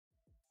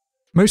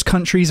Most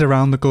countries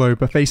around the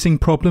globe are facing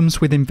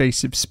problems with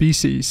invasive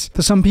species.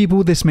 For some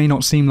people, this may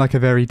not seem like a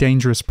very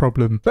dangerous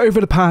problem, but over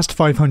the past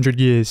 500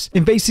 years,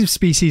 invasive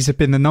species have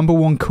been the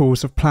 #1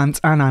 cause of plant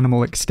and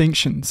animal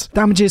extinctions.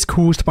 Damages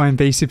caused by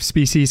invasive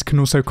species can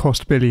also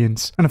cost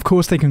billions, and of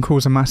course they can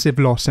cause a massive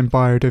loss in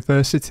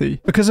biodiversity.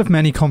 Because of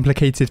many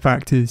complicated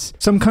factors,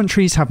 some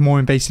countries have more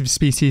invasive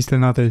species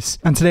than others,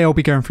 and today I'll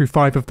be going through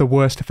 5 of the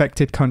worst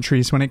affected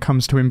countries when it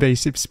comes to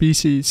invasive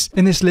species.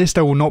 In this list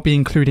I will not be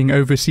including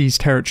overseas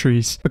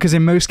territories, because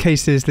in most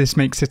cases this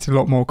makes it a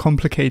lot more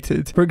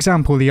complicated. For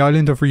example, the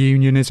island of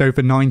Reunion is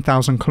over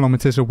 9,000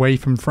 kilometers away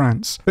from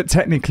France, but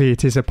technically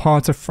it is a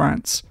part of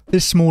France.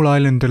 This small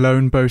island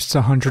alone boasts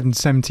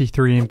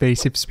 173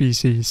 invasive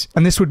species,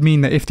 and this would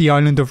mean that if the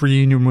island of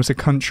Reunion was a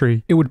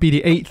country, it would be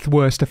the 8th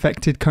worst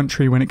affected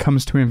country when it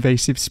comes to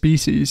invasive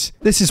species.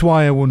 This is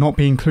why I will not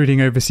be including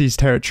overseas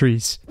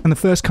territories. And the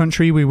first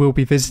country we will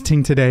be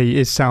visiting today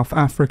is South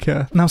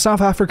Africa. Now,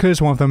 South Africa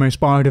is one of the most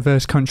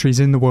biodiverse countries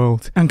in the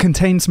world, and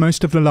contains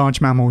most of the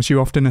large mammals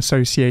you often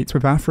associate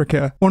with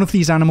Africa. One of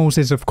these animals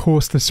is of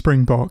course the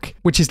Springbok,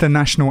 which is the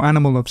national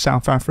animal of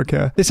South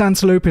Africa. This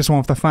antelope is one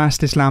of the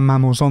fastest land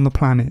mammals on the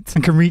planet,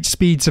 and can reach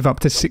speeds of up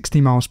to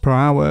 60 miles per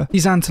hour.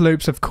 These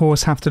antelopes of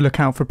course have to look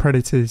out for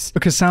predators,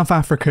 because South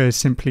Africa is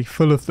simply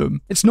full of them.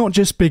 It's not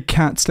just big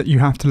cats that you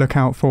have to look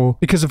out for,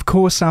 because of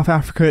course South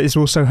Africa is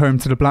also home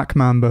to the black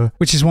mamba,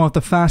 which is one of the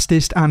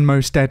fastest and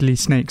most deadly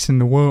snakes in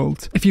the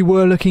world. If you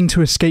were looking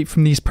to escape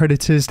from these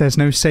predators, there's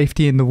no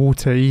safety in the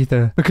water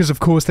either, because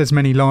of course there's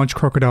many large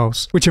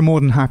crocodiles, which are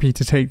more than happy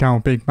to take down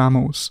big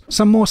mammals.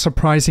 Some more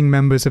surprising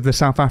members of the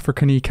South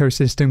African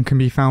ecosystem can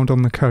be found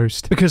on the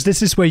coast, because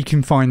this is where you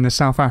can find the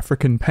South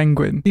African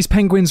penguin. These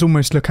penguins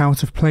almost look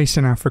out of place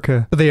in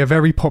Africa, but they are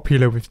very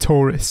popular with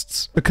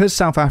tourists. Because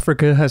South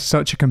Africa has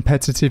such a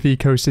competitive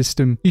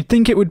ecosystem, you'd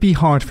think it would be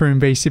hard for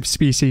invasive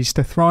species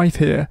to thrive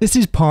here. This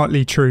is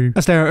partly true,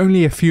 as there are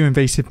only a few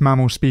invasive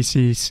mammal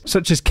species,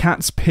 such as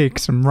cats,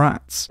 pigs, and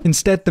rats.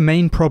 Instead, the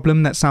main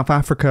problem that South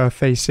Africa are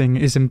facing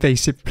is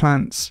invasive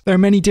plants. There are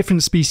many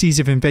different species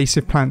of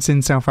invasive plants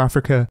in South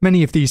Africa,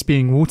 many of these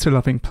being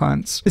water-loving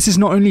plants. This is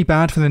not only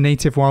bad for the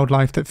native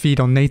wildlife that feed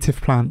on native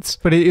plants,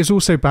 but it is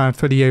also bad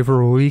for the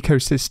overall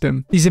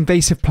ecosystem. These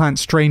invasive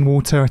plants drain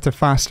water at a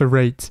faster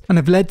rate, and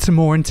have led to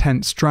more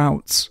intense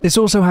droughts. This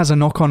also has a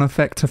knock-on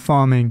effect to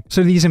farming,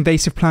 so these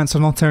invasive plants are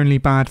not only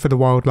bad for the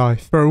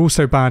wildlife, but are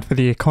also bad for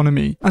the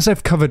economy. As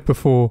I've covered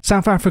before,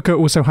 South Africa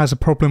also has a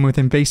problem with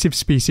invasive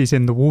species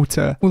in the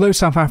water. Although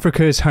South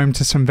Africa is home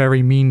to some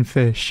very mean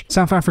fish,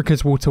 South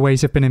Africa's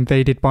waterways have been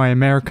invaded by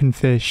American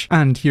fish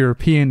and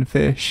European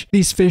fish.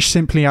 These fish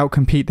simply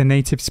outcompete the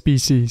native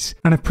species,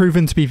 and have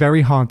proven to be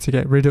very hard to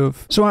get rid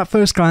of. So at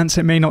first glance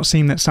it may not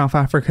seem that South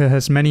Africa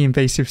has many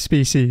invasive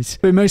species,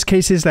 but in most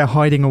cases they're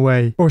hiding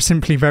away, or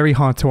simply very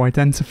hard to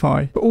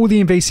identify. But all the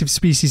invasive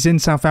species in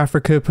South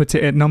Africa put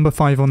it at number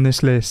 5 on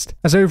this list,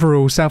 as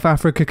overall South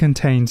Africa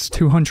contains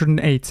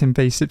 208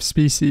 invasive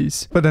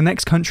species. But the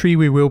next country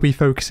we will be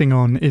focusing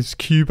on is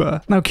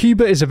Cuba. Now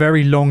Cuba is a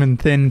very long and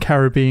thin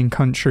Caribbean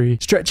country,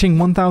 stretching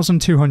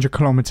 1,200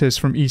 kilometers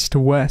from east to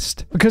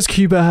west. Because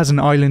Cuba has an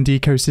island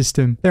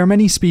ecosystem, there are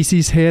many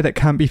species here that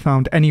can't be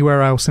found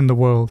anywhere else in the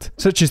world,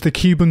 such as the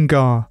Cuban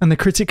gar and the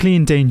critically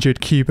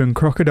endangered Cuban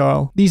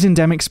crocodile. These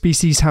endemic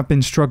species have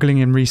been struggling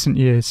in recent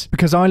years,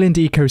 because island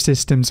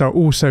ecosystems are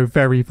also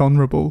very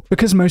vulnerable.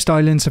 Because most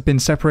islands have been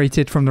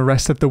separated from the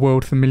rest of the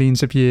world for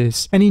millions of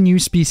years, any new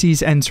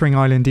species entering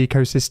island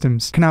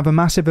ecosystems can have a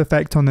massive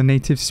effect on the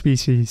native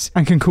species,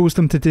 and can cause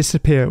them to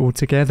disappear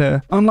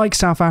altogether. Unlike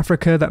South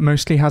Africa that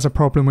mostly has a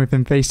problem with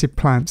invasive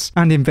plants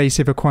and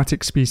invasive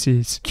aquatic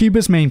species,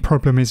 Cuba's main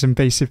problem is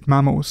invasive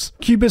mammals.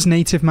 Cuba's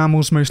native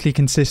mammals mostly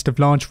consist of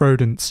large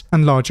rodents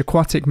and large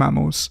aquatic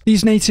mammals.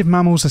 These native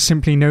mammals are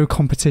simply no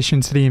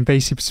competition to the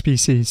invasive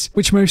species,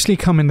 which mostly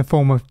come in the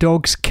form of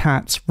dogs,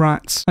 cats,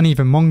 rats, and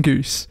even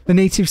mongoose. The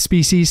native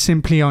species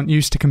simply aren't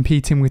used to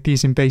competing with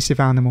these invasive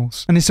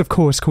animals, and this of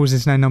course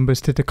causes their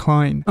numbers to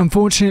decline.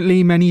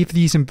 Unfortunately, many of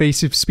these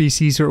invasive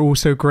species are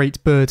also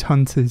great bird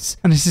hunters,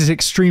 and this is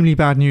extremely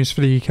bad news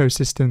for the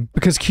ecosystem,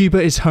 because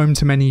Cuba is home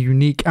to many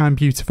unique and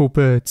beautiful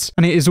birds,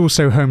 and it is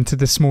also home to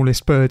the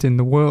smallest bird in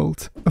the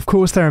world. Of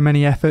course, there are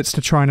many efforts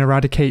to try and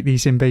eradicate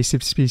these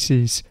invasive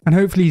species, and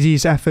hopefully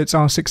these efforts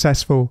are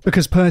successful,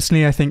 because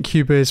personally I think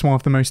Cuba is one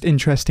of the most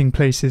interesting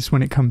places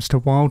when it comes to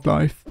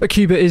wildlife. But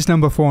Cuba is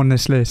number 4 on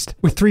this list,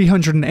 with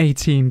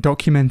 318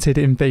 documented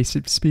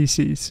invasive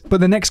species. But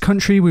the next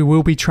country we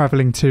will be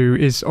travelling to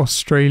is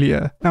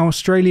Australia. Now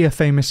Australia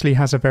famously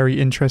has a very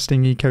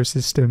interesting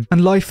ecosystem,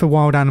 and life for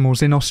wild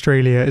animals in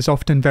Australia is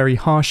often very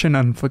harsh and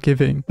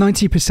unforgiving.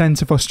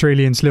 90% of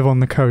Australians live on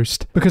the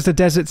coast, because the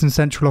deserts in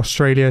central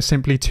Australia are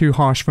simply too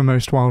harsh for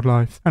most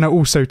wildlife, and are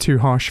also too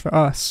harsh for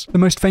us. The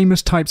most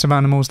famous types of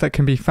animals that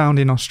can be found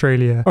in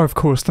Australia are of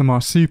course the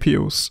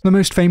marsupials. The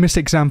most famous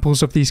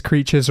examples of these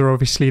creatures are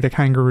obviously the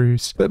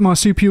kangaroos, but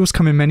marsupials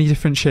come in many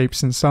different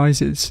shapes and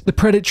sizes. The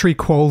predatory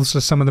quolls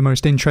are some of the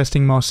most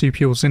interesting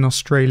marsupials in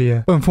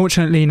Australia, but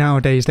unfortunately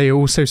nowadays they are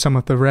also some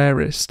of the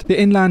rarest. The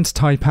inland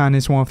taipan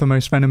is one of the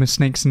most venomous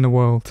snakes in the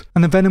world,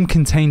 and the venom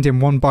contained in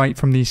one bite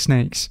from these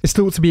snakes is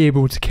thought to be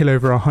able to kill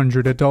over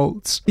 100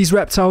 adults. These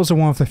reptiles are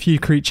one of the few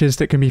creatures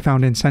that can be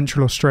found in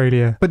central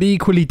Australia, but the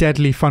equally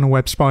deadly funnel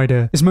web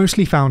spider is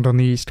mostly found on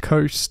the east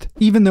coast.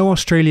 Even though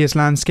Australia's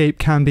landscape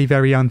can be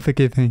very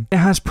unforgiving, it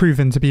has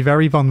proven to be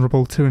very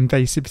vulnerable to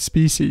invasive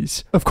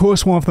species. Of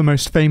course, one of the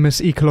most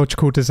famous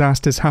ecological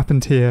disasters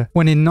happened here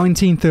when in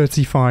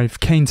 1935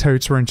 cane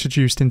toads were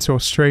introduced into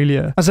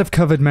Australia. As I've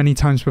covered many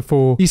times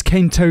before, these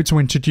cane toads were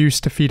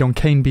introduced to feed on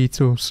cane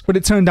beetles, but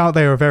it turned out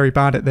they were very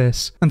bad at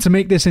this, and to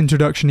make this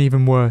introduction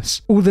even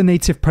worse, all the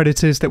native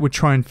predators that would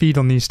try and feed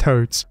on these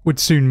toads would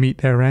soon meet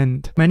their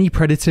end. Many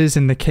predators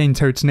in the cane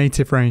toad's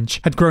native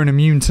range had grown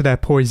immune to their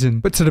poison,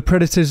 but to the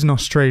predators in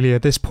Australia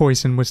this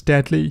poison was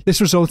deadly.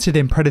 This resulted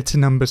in predator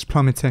numbers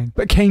plummeting.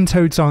 But cane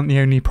toads aren't the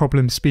only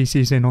problem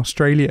species in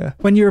Australia.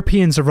 When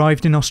Europeans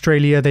arrived in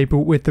Australia, they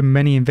brought with them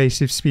many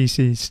invasive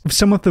species, with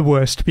some of the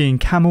worst being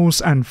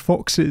camels and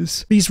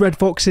foxes. These red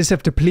foxes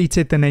have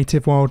depleted the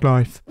native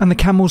wildlife, and the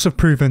camels have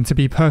proven to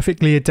be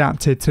perfectly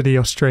adapted to the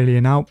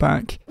Australian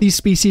outback. These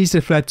species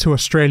have led to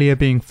Australia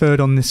being third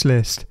on this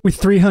list, with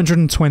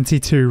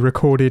 322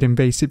 recorded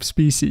invasive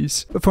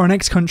species. But for our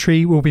next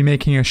country, we'll be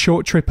making a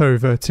short trip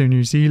over to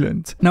New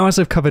Zealand. Now, as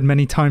I've covered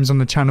many times on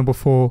the channel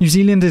before, New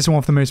Zealand is one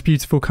of the most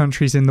beautiful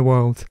countries in the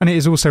world, and it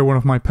is also one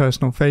of my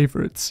personal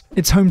favourites.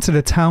 It's home to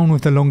the town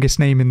with the longest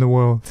name in the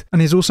world,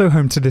 and is also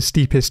home to the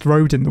steepest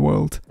road in the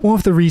world. One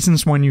of the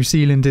reasons why New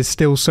Zealand is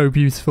still so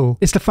beautiful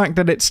is the fact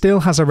that it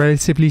still has a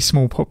relatively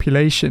small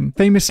population.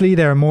 Famously,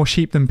 there are more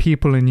sheep than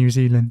people in New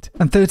Zealand,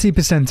 and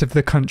 30% of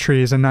the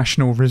country is a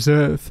national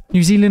reserve.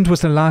 New Zealand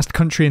was the last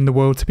country in the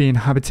world to be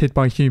inhabited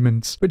by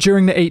humans, but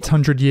during the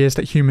 800 years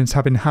that humans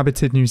have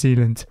inhabited New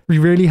Zealand, we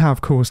really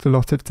have caused a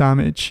lot of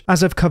damage.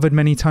 As I've covered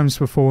many times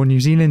before, New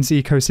Zealand's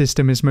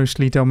ecosystem is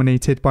mostly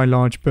dominated by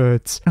large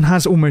birds, and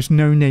has almost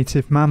no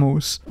native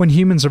mammals. When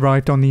humans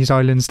arrived on these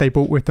islands, they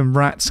brought with them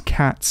rats,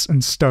 cats,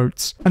 and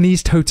stoats, and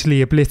these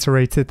totally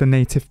obliterated the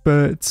native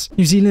birds.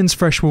 New Zealand's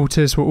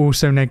freshwaters were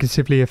also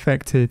negatively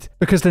affected,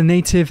 because the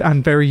native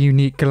and very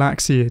unique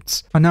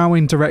galaxiids are now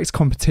in direct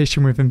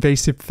competition with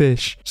invasive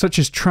fish, such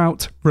as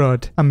trout,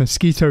 rudd, and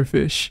mosquito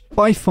fish.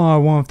 By far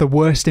one of the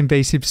worst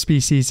invasive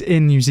species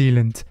in New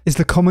Zealand is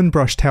the common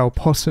brush-tailed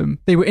possum.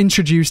 They were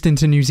introduced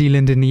into New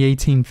Zealand in the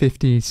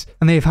 1850s,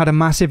 and they have had a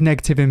massive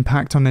negative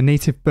impact on the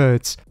native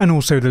birds and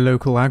also the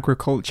local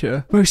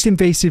agriculture. Most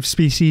invasive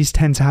species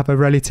tend to have a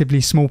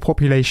relatively small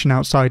population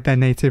outside their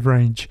native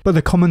range, but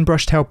the common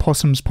brush-tailed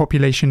possum's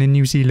population in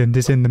New Zealand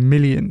is in the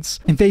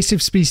millions.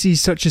 Invasive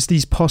species such as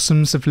these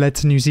possums have led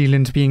to New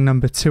Zealand being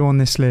number 2 on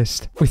this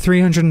list, with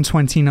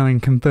 329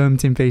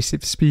 confirmed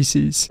invasive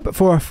species. But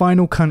for our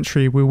final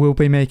country, we will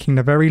be making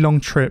the very long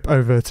trip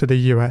over to the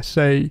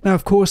USA. Now,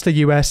 of course, the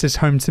US is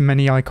home to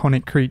many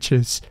iconic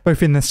creatures,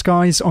 both in the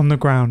skies, on the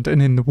ground,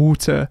 and in the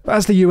water. But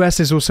as the US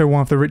is also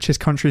one of the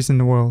richest countries in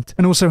the world,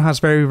 and also has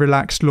very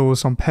relaxed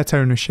laws on pet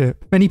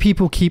ownership, many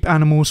people keep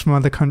animals from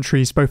other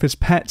countries both as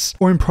pets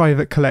or in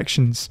private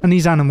collections, and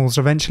these animals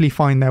eventually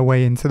find their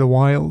way into the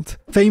wild.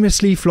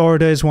 Famously,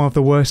 Florida is one of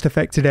the worst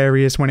affected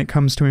areas when it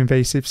comes to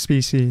invasive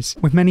species,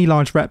 with many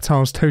large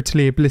reptiles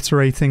totally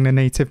obliterating the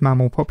native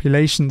mammal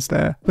populations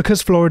there.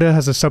 Because Florida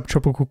has a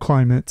subtropical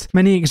climate,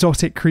 many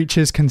exotic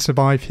creatures can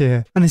survive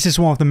here, and this is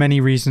one of the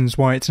many reasons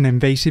why it's an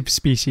invasive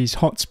species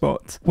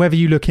hotspot. Whether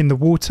you look in the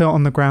water,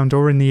 on the ground,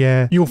 or in the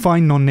air, you'll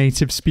find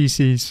non-native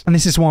species, and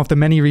this is one of the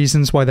many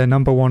reasons why they're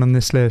number 1 on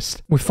this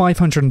list, with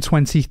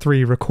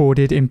 523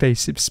 recorded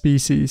invasive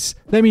species.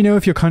 Let me know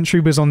if your country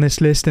was on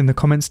this list in the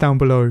comments down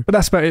below. But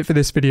that's about it for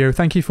this video.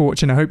 Thank you for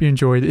watching. I hope you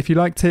enjoyed. If you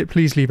liked it,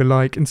 please leave a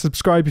like and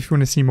subscribe if you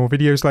want to see more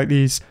videos like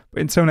these.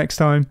 But until next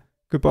time,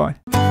 goodbye.